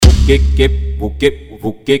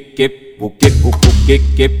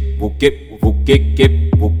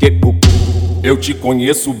Eu te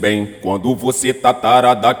conheço bem quando você tá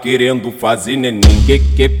tarada querendo fazer neném.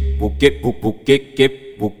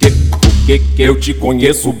 Eu te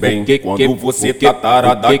conheço bem quando você tá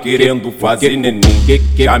tarada querendo fazer neném.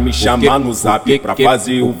 Já me chama no zap pra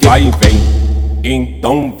fazer o vai e vem.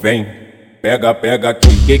 Então vem, pega, pega aqui,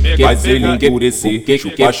 faz ele endurecer.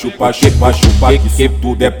 Chupa, chupa, chupa, chupa, que isso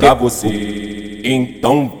tudo é pra você.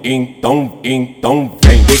 Então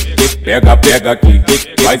vem, pega, pega aqui,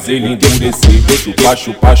 faz ele endurecer. Chupa,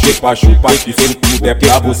 chupa, chupa, chupa, que isso tudo é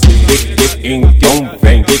pra você. Então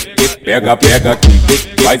vem, pega, pega aqui,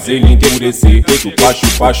 faz ele endurecer. Chupa,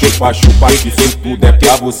 chupa, chupa, chupa, que isso tudo é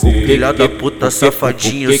pra você. Filha da puta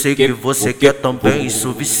safadinha, eu sei que você quer também.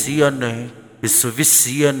 Isso vicia, né? Isso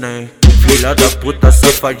vicia, né? Filha da puta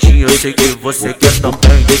safadinha, eu sei que você quer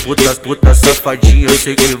também. Puta safadinha, eu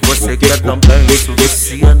sei que você quer também. Isso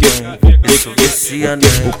vicia, né? Isso vicia, né?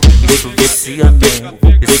 Isso vicia, né?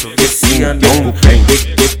 Isso vicia, né? Então vem,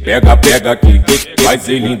 pega, pega aqui, faz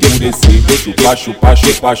ele endurecer. Chupa, chupa,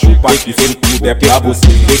 chupa, chupa, que isso tudo é pra você.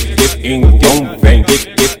 Então vem,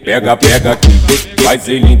 pega, pega aqui, faz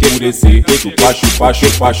ele endurecer. Chupa, chupa,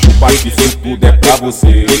 chupa, chupa, que isso tudo é pra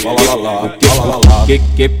você. Lá, lá, lá, lá.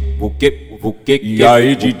 E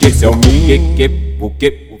aí, DJ Selminho,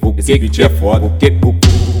 esse beat é foda.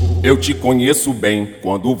 Eu te conheço bem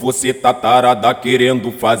quando você tá tarada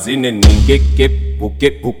querendo fazer neném.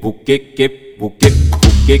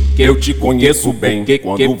 Eu te conheço bem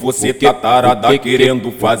quando você tá tarada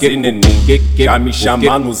querendo fazer neném. Já me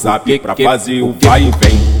chama no zap pra fazer o vai e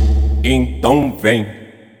vem. Então vem,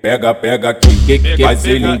 pega, pega aqui, faz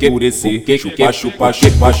ele endurecer. Chupa, chupa,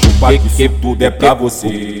 chupa, chupa, que isso tudo é pra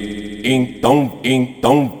você. Então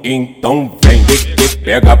vem,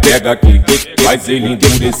 pega, pega aqui, faz ele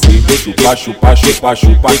endurecer. Chupa, chupa, chupa,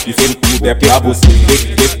 chupa, que isso tudo é pra você.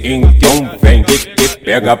 Então vem,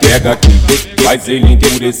 pega, pega aqui, faz ele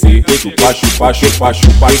endurecer. Chupa, chupa, chupa,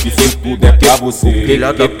 chupa, que isso tudo é pra você.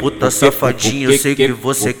 Filha da puta safadinha, eu sei que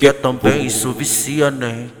você quer também. Isso vicia,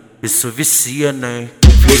 né? Isso vicia, né?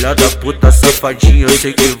 Filha da puta safadinha, eu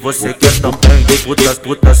sei que você quer também.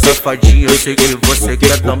 Puta safadinha, eu sei que você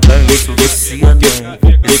quer também. Isso vicia, né?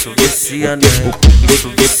 Isso vicia, né?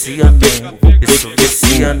 Isso vicia, né? Isso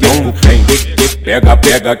vicia, né? Então vem, pega,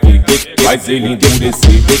 pega aqui, faz ele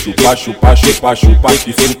endurecer. Chupa, chupa, chupa, chupa,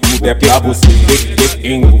 que isso tudo é pra você.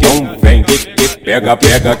 Então vem, pega,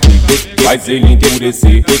 pega aqui, faz ele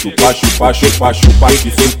endurecer. Chupa, chupa, chupa, chupa, que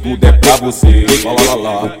isso tudo é pra você. Lá, lá,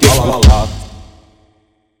 lá, lá, lá, lá.